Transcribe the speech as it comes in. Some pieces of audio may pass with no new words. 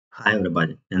Hi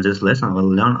everybody, in this lesson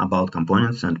we'll learn about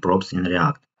components and props in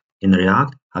React. In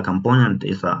React, a component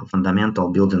is a fundamental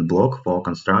building block for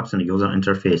constructing user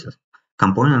interfaces.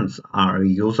 Components are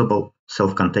reusable,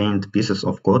 self-contained pieces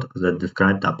of code that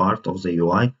describe a part of the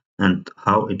UI and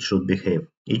how it should behave.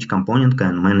 Each component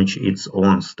can manage its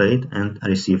own state and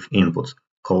receive inputs,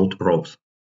 called props.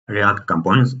 React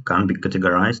components can be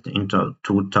categorized into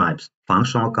two types,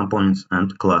 functional components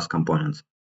and class components.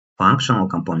 Functional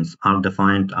components are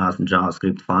defined as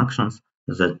JavaScript functions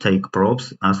that take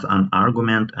props as an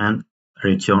argument and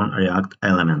return React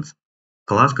elements.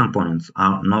 Class components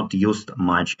are not used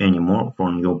much anymore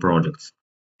for new projects.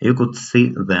 You could see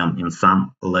them in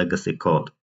some legacy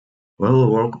code. We'll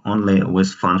work only with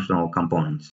functional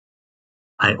components.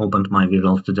 I opened my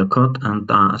Visual Studio Code, and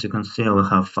as you can see, we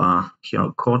have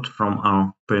here code from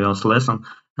our previous lesson,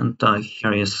 and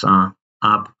here is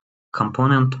app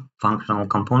component, functional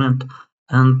component,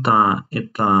 and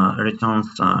it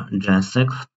returns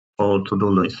JSX for to-do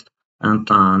list. And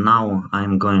now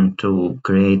I'm going to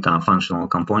create a functional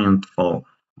component for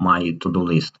my to-do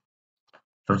list.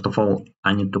 First of all,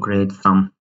 I need to create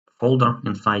some folder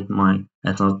inside my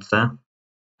SRC,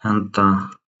 and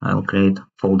I'll create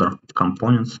folder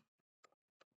components,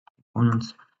 and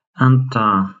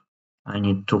I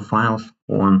need two files,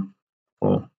 one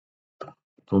for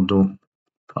to-do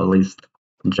list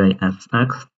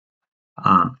JSX.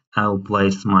 I'll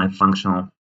place my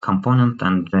functional component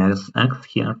and JSX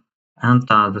here, and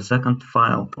the second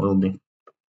file will be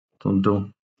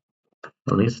to-do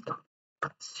list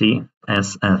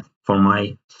CSS for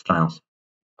my styles.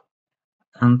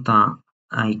 And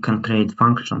I can create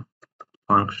function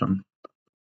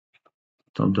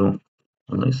to-do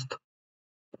list,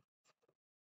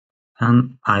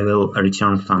 and I will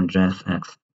return some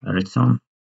JSX return,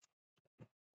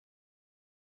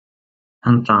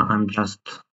 and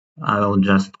I will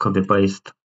just copy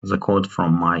paste the code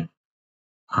from my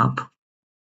app,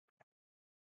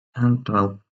 and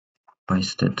I'll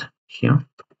paste it here.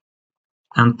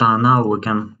 And now we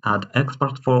can add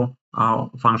export for our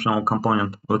functional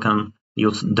component. We can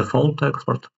use default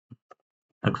export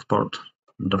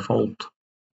default,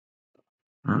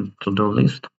 and to-do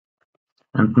list.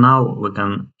 And now we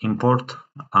can import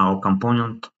our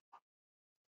component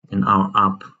in our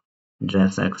app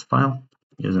JSX file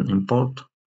using import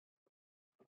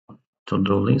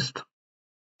to-do list.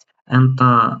 And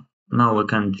now we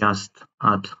can just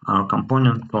add our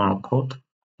component to our code.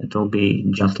 It will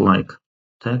be just like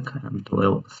tag and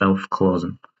will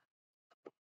self-closing.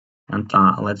 And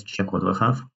let's check what we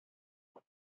have.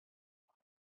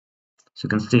 So you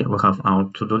can see we have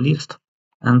our to-do list,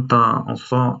 and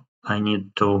also I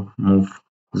need to move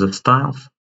the styles,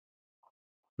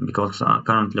 because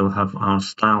currently we have our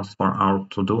styles for our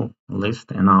to-do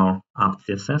list in our app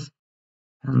CSS,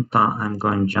 and I'm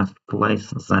going to just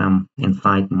place them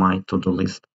inside my to-do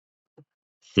list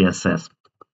CSS.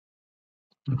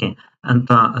 Okay, and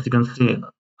as you can see,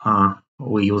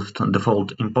 we used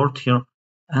default import here,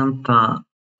 and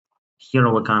here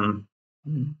we can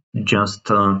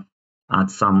just add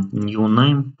some new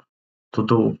name to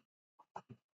do,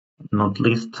 not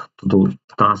list, to do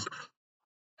tasks,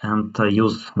 and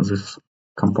use this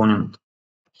component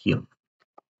here.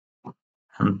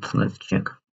 And let's check.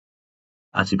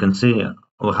 As you can see,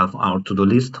 we have our to-do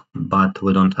list, but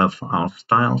we don't have our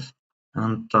styles,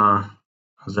 and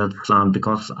that's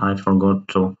because I forgot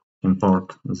to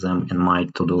import them in my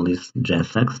to-do list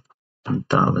JSX. And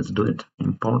let's do it.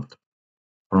 Import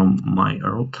from my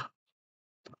root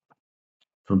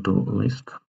to-do list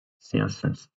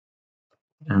CSS.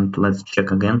 And let's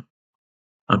check again.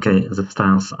 Okay, the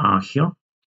styles are here,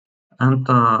 and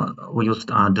we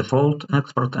used a default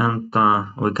export, and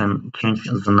we can change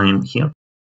the name here.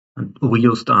 And we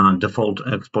used a default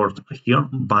export here,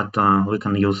 but we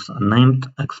can use named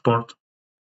export,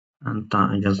 and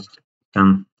I just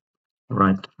can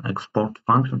write export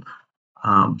function,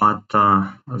 but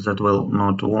that will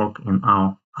not work in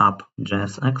our app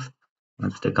JSX.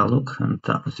 Let's take a look, and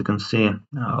as you can see,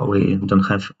 we don't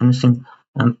have anything,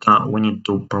 and we need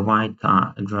to provide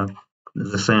exactly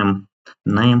the same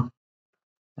name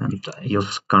and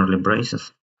use curly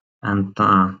braces, and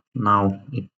now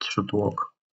it should work.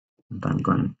 And I'm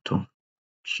going to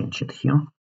change it here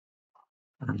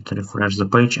and refresh the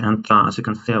page, and as you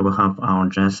can see, we have our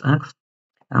JSX.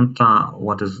 And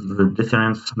what is the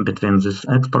difference between this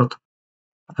exports?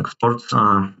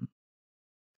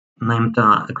 Named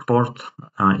export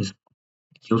is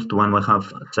used when we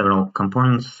have several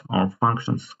components or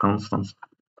functions, constants.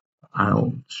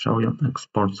 I'll show you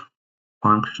export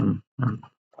function, and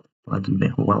let it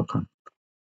be welcome.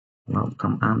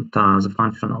 welcome, and the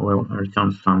function will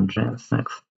return some JSX,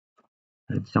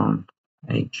 return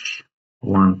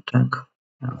h1 tag,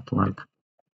 and like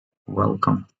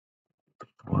welcome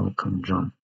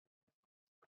John.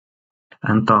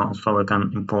 And also we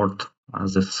can import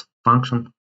this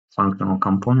functional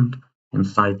component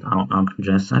inside our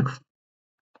ArcJSX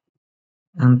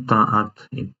and add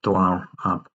it to our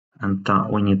app. And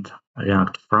we need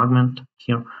React fragment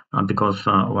here because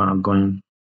we are going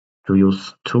to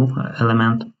use two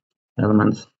elements.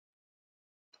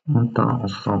 And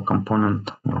also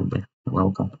component will be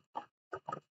welcome,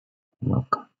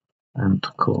 and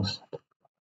close.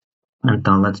 And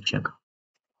let's check.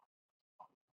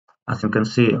 As you can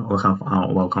see, we have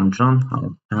our welcome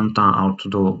John and our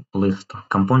to-do list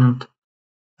component,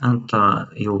 and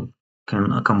you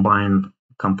can combine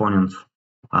components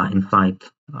inside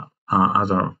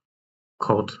other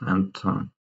code and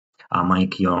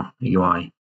make your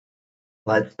UI.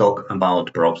 Let's talk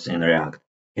about props in React.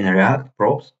 In React,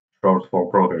 props, short for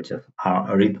properties,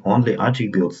 are read-only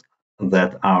attributes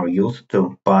that are used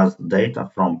to pass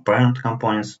data from parent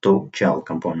components to child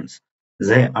components.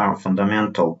 They are a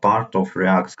fundamental part of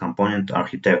React's component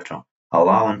architecture,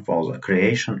 allowing for the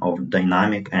creation of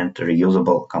dynamic and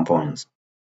reusable components.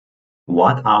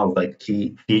 What are the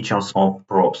key features of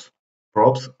props?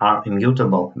 Props are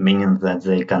immutable, meaning that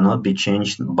they cannot be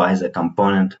changed by the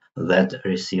component that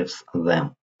receives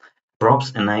them.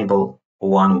 Props enable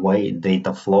one-way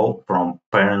data flow from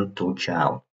parent to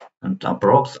child, and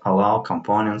props allow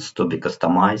components to be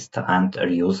customized and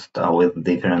reused with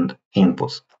different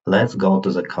inputs. Let's go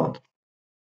to the code.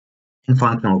 In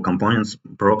functional components,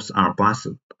 props are passed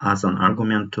as an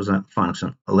argument to the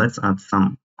function. Let's add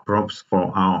some props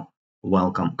for our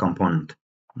welcome component.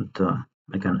 And,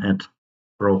 I can add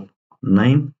prop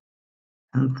name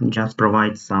and just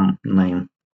provide some name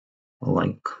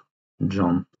like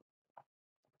John.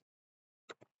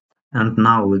 And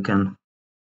now we can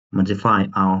modify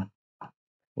our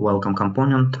welcome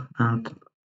component and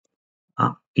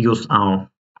use our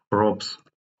props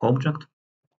object.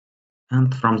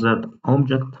 And from that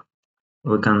object,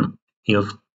 we can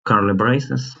use curly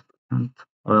braces and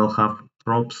we'll have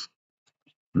props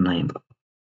name.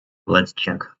 Let's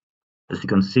check. As you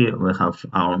can see, we have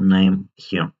our name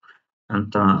here.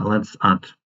 And let's add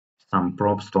some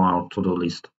props to our to-do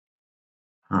list.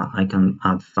 I can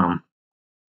add some,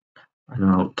 I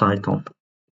don't know, title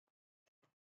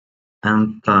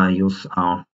and use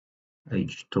our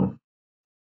h2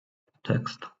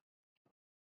 text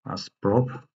as prop.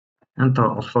 And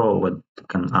also we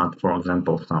can add, for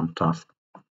example, some task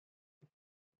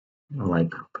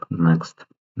like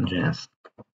next.js.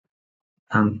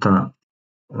 And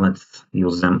let's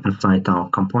use them inside our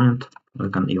component. We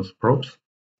can use props.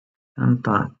 And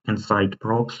inside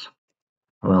props,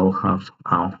 we'll have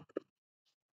our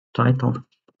title.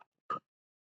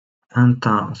 And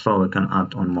so we can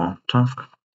add one more task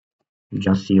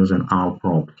just using our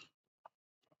props.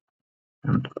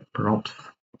 And props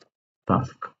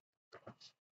task.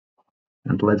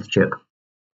 And let's check.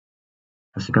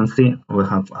 As you can see, we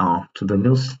have our to-do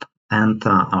list and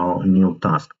our new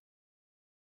task.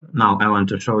 Now I want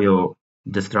to show you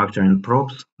destructuring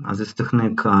props. This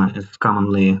technique is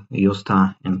commonly used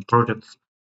in projects,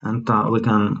 and we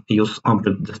can use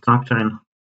object destructuring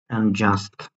and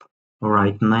just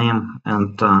write name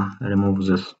and remove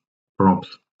this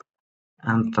props.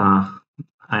 And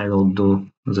I will do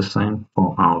the same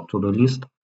for our to-do list.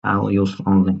 I'll use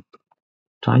only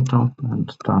title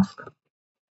and task,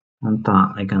 and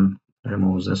I can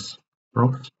remove this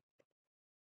props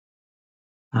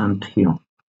and here.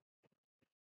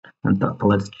 And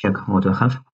let's check what we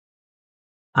have.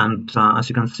 And as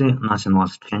you can see, nothing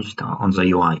was changed on the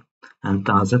UI. And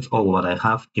that's all what I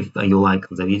have. If you like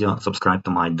the video, subscribe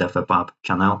to my DevApp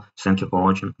channel. Thank you for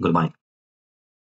watching. Goodbye.